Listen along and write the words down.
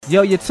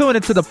Yo, you're tuning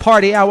into the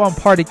Party Hour. I'm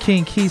Party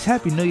King Keys.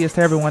 Happy New Year's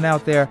to everyone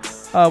out there.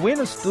 We're in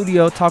the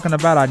studio talking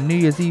about our New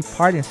Year's Eve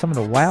party and some of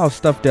the wild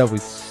stuff that we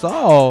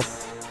saw.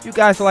 If you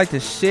guys would like to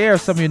share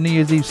some of your New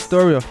Year's Eve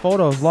story or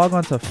photos, log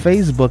on to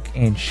Facebook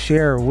and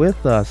share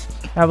with us.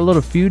 I have a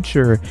little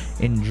Future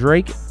and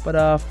Drake.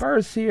 But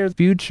first, here's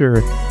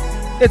Future.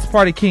 It's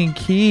Party King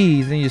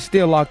Keys, and you're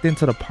still locked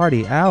into the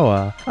Party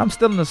Hour. I'm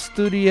still in the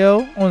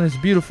studio on this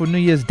beautiful New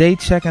Year's Day,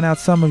 checking out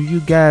some of you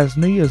guys'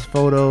 New Year's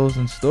photos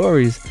and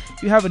stories.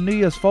 If you have a New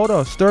Year's photo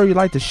or story you'd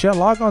like to share,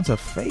 log on to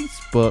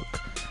Facebook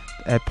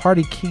at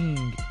Party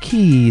King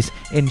Keys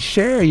and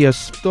share your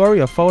story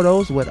or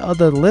photos with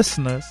other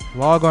listeners.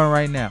 Log on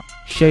right now.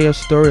 Share your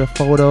story or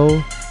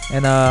photo,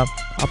 and I'll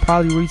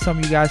probably read some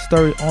of you guys'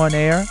 story on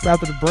air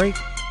after the break.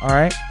 All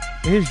right?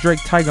 Here's Drake,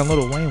 Tiger, and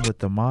Lil Wayne with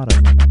the motto.